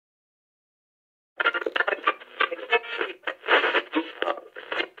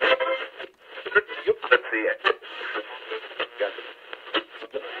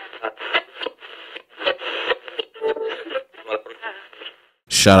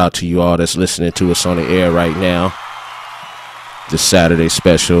shout out to you all that's listening to us on the air right now. This Saturday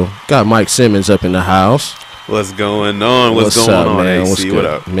special. Got Mike Simmons up in the house. What's going on? What's going up, on, man? AC? What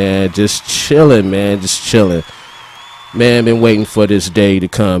up? Man, just chilling, man. Just chilling. Man, been waiting for this day to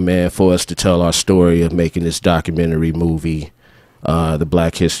come, man, for us to tell our story of making this documentary movie, the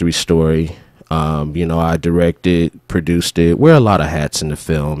Black History Story. You know, I directed, produced it. Wear a lot of hats in the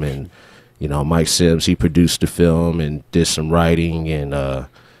film, and you know, Mike Sims, he produced the film and did some writing, and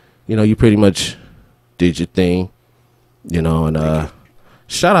you know, you pretty much did your thing, you know, and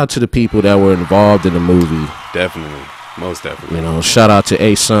shout out to the people that were involved in the movie. Definitely. Most definitely. You know, shout out to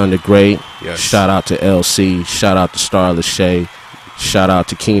A-Son the Great. Yes. Shout out to LC. Shout out to Star Lachey. Shout out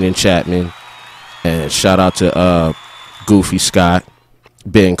to Keenan Chapman. And shout out to Goofy Scott,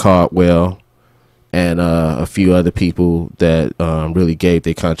 Ben Caldwell, and a few other people that really gave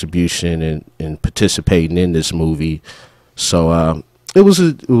their contribution in participating in this movie. So it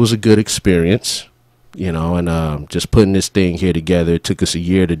was a good experience, you know, and just putting this thing here together. It took us a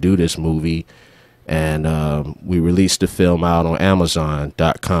year to do this movie, and we released the film out on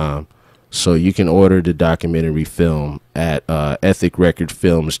Amazon.com. So you can order the documentary film at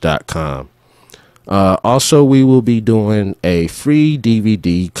ethicrecordfilms.com. Also, we will be doing a free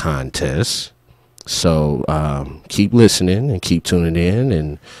DVD contest. So keep listening and keep tuning in,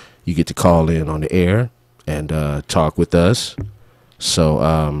 and you get to call in on the air and talk with us.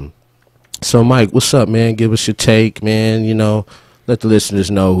 So Mike, what's up, man? Give us your take, man. You know, let the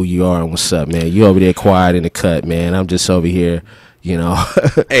listeners know who you are and what's up, man. You over there quiet in the cut, man. I'm just over here, you know.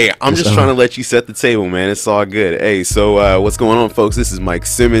 Hey, I'm just trying to let you set the table, man. It's all good. Hey, so what's going on, folks? This is Mike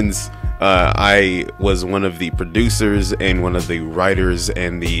Simmons. I was one of the producers and one of the writers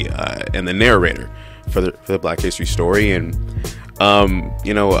and the narrator for the Black History Story, and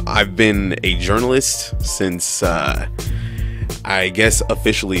you know, I've been a journalist since I guess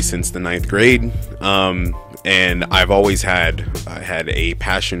officially since the 9th grade, and I've always had a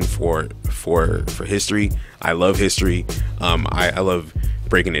passion for history. I love history. I love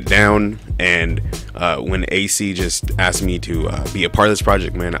breaking it down, and when AC just asked me to be a part of this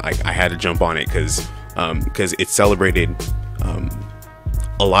project, man, I had to jump on it because it celebrated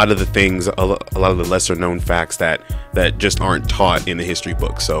a lot of the things, a lot of the lesser known facts that just aren't taught in the history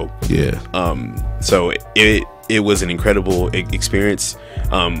book. So yeah, so it was an incredible experience.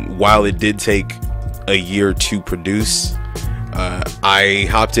 While it did take a year to produce, I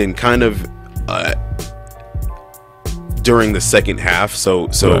hopped in kind of during the second half, so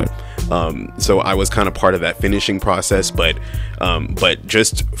I was kind of part of that finishing process, but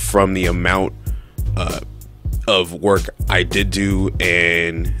just from the amount of work I did do,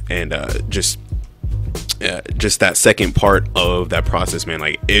 and just that second part of that process, man,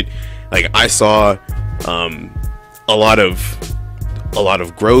 like I saw a lot of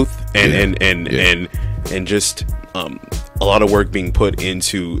growth and just a lot of work being put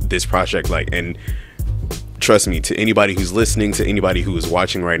into this project, and trust me, to anybody who's listening, to anybody who is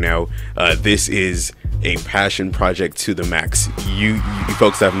watching right now, this is a passion project to the max. You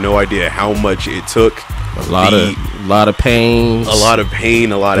folks have no idea how much it took. A lot of pain, a lot of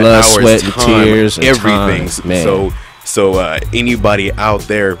blood, hours, sweat, time, and tears, and everything. Time, man. So anybody out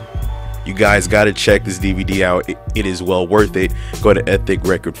there, you guys got to check this DVD out. It is well worth it. Go to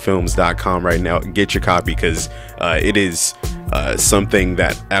ethicrecordfilms.com right now. Get your copy, because it is something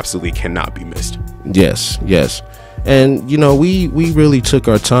that absolutely cannot be missed. Yes. And, you know, we really took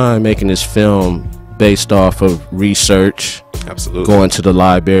our time making this film based off of research. Absolutely. Going to the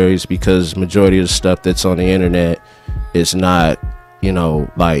libraries, because majority of the stuff that's on the internet is not, you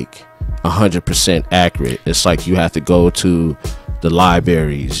know, like 100% accurate. It's like you have to go to the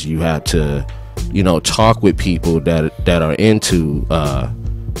libraries. You have to, you know, talk with people that are into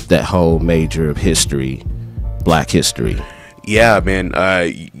that whole major of history, Black history. Yeah, man.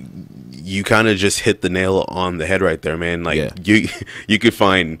 You kind of just hit the nail on the head right there, man. Like, yeah. you could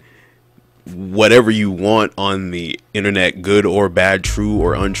find whatever you want on the internet, good or bad, true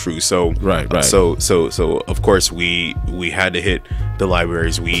or untrue. So right. So of course we had to hit the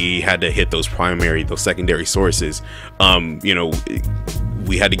libraries. We had to hit those secondary sources. You know,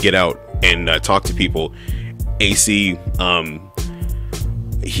 we had to get out and talk to people. AC,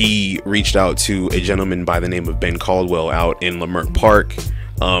 he reached out to a gentleman by the name of Ben Caldwell out in Leimert Park,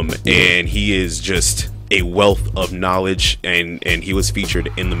 and he is just a wealth of knowledge, and he was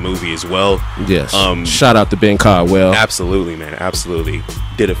featured in the movie as well. Yes. Shout out to Ben Caldwell. Absolutely, man. Absolutely.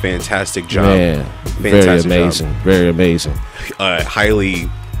 Did a fantastic job. Man, very amazing. Highly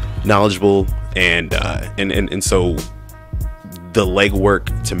knowledgeable, and so the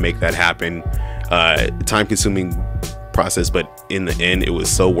legwork to make that happen, time consuming process, but in the end, it was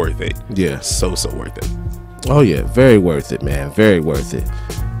so worth it. Yeah. So worth it. Oh yeah, very worth it, man. Very worth it.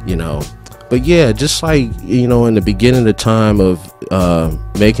 You know. But yeah, just like, you know, in the beginning of the time of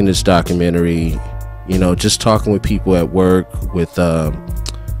making this documentary, you know, just talking with people at work, with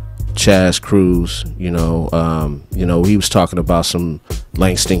Chaz Cruz, you know, he was talking about some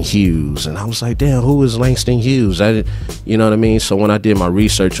Langston Hughes, and I was like, damn, who is Langston Hughes? I didn't, you know what I mean? So when I did my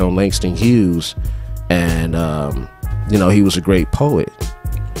research on Langston Hughes, and you know, he was a great poet.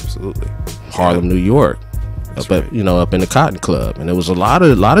 Absolutely. Harlem, New York. Up in the Cotton Club, and there was a lot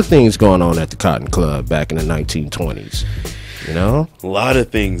of things going on at the Cotton Club back in the 1920s. You know, a lot of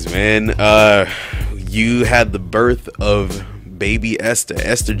things, man. You had the birth of baby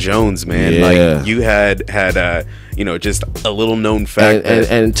Esther Jones, man. Yeah. Like you had you know, just a little known fact.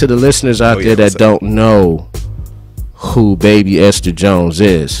 And to the listeners out there that don't know who baby Esther Jones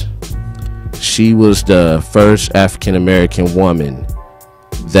is, she was the first African American woman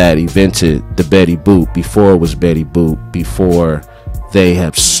that invented the Betty Boop, before it was Betty Boop, before they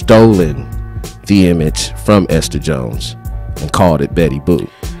have stolen the image from Esther Jones and called it Betty Boop,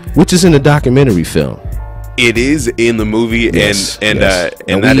 which is in the documentary film. It is in the movie, yes, and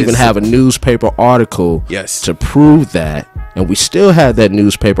we even have a newspaper article to prove that, and we still have that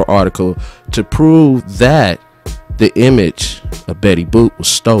newspaper article to prove that the image of Betty Boop was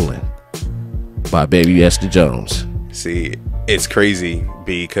stolen by baby Esther Jones. See, it's crazy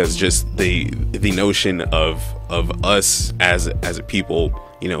because just the notion of us as a people,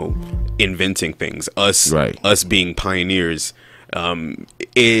 you know, inventing things, us being pioneers.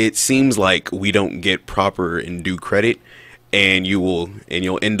 It seems like we don't get proper and due credit, and you'll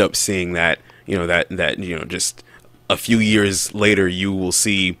end up seeing that, you know, that you know, just a few years later, you will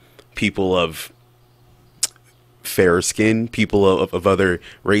see people of fairer skin, people of other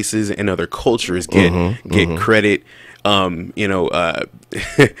races and other cultures get credit. You know,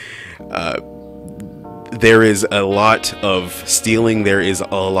 there is a lot of stealing. There is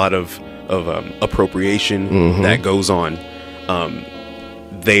a lot of appropriation that goes on.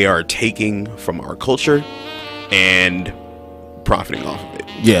 They are taking from our culture and profiting off of it.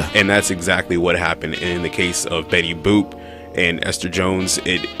 Yeah. And that's exactly what happened in the case of Betty Boop and Esther Jones.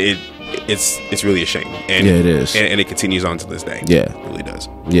 It's really a shame. And, yeah, it is. And it continues on to this day. Yeah. It really does.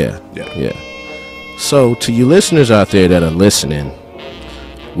 Yeah. So to you listeners out there that are listening,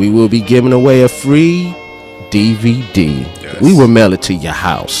 we will be giving away a free DVD. Yes. We will mail it to your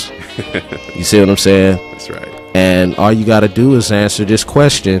house. You see what I'm saying? That's right. And all you got to do is answer this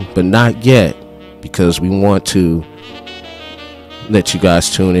question, but not yet, because we want to let you guys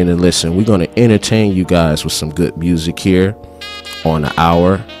tune in and listen. We're going to entertain you guys with some good music here on the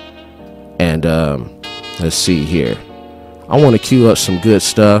hour. And let's see here. I want to cue up some good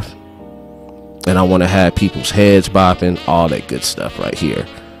stuff. And I want to have people's heads bopping, all that good stuff right here.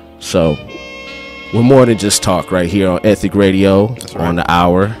 So we're more than just talk right here on Ethic Radio. That's right. On the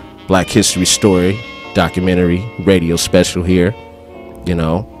hour. Black History Story documentary radio special here, you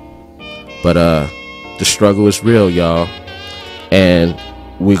know. But the struggle is real, y'all. And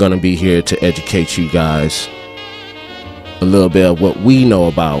we're going to be here to educate you guys a little bit of what we know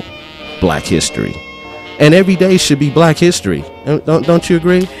about Black history. And every day should be Black history. Don't you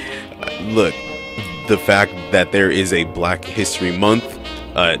agree? Look, the fact that there is a Black History Month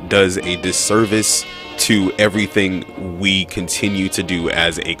does a disservice to everything we continue to do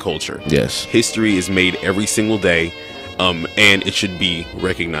as a culture. Yes. History is made every single day, and it should be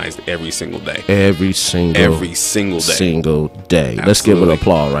recognized every single day. Every single day. Absolutely. Let's give it an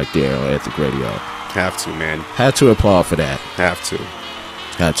applause right there on Ethic Radio. Have to, man. Had to applaud for that. Had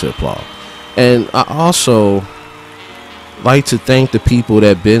to applaud. And I also like to thank the people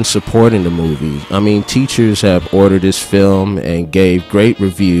that been supporting the movie. I mean, teachers have ordered this film and gave great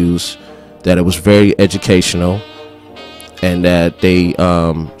reviews, that it was very educational, and that they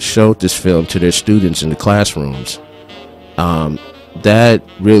showed this film to their students in the classrooms. That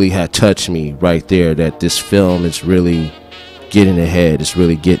really had touched me right there, that this film is really getting ahead. It's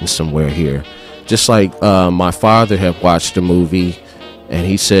really getting somewhere here. Just like my father had watched the movie, and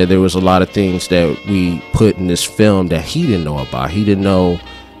he said there was a lot of things that we put in this film that he didn't know about. He didn't know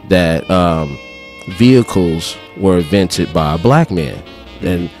that vehicles were invented by a black man.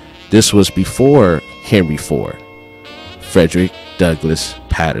 And this was before Henry Ford. Frederick Douglass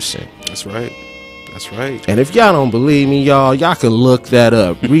Patterson. That's right. That's right. And if y'all don't believe me, y'all can look that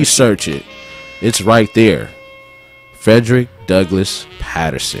up. Research it. It's right there. Frederick Douglass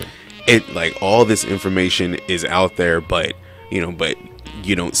Patterson. It, like, all this information is out there, but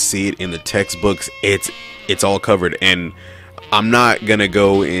you don't see it in the textbooks. It's all covered. And I'm not gonna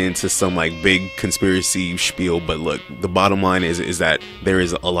go into some like big conspiracy spiel, but look, the bottom line is that there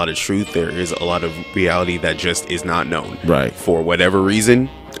is a lot of truth, there is a lot of reality that just is not known. Right. For whatever reason,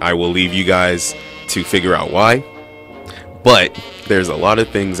 I will leave you guys to figure out why. But there's a lot of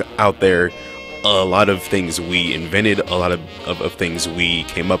things out there, a lot of things we invented, a lot of things we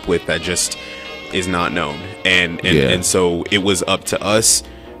came up with that just is not known. And so it was up to us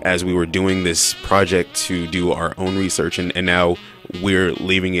as we were doing this project to do our own research, and now we're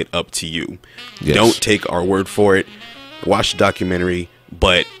leaving it up to you. Yes. Don't take our word for it. Watch the documentary,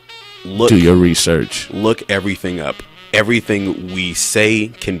 but do your research. Look everything up. Everything we say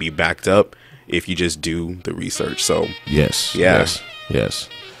can be backed up if you just do the research. So yes. Yes.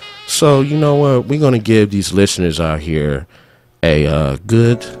 So you know what? We're gonna give these listeners out here a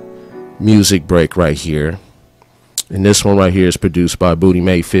good music break right here. And this one right here is produced by Booty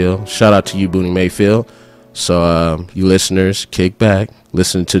Mayfield. Shout out to you, Booty Mayfield. So you listeners, kick back,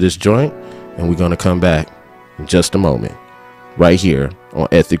 listen to this joint, and we're going to come back in just a moment right here on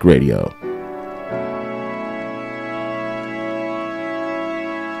Ethic Radio.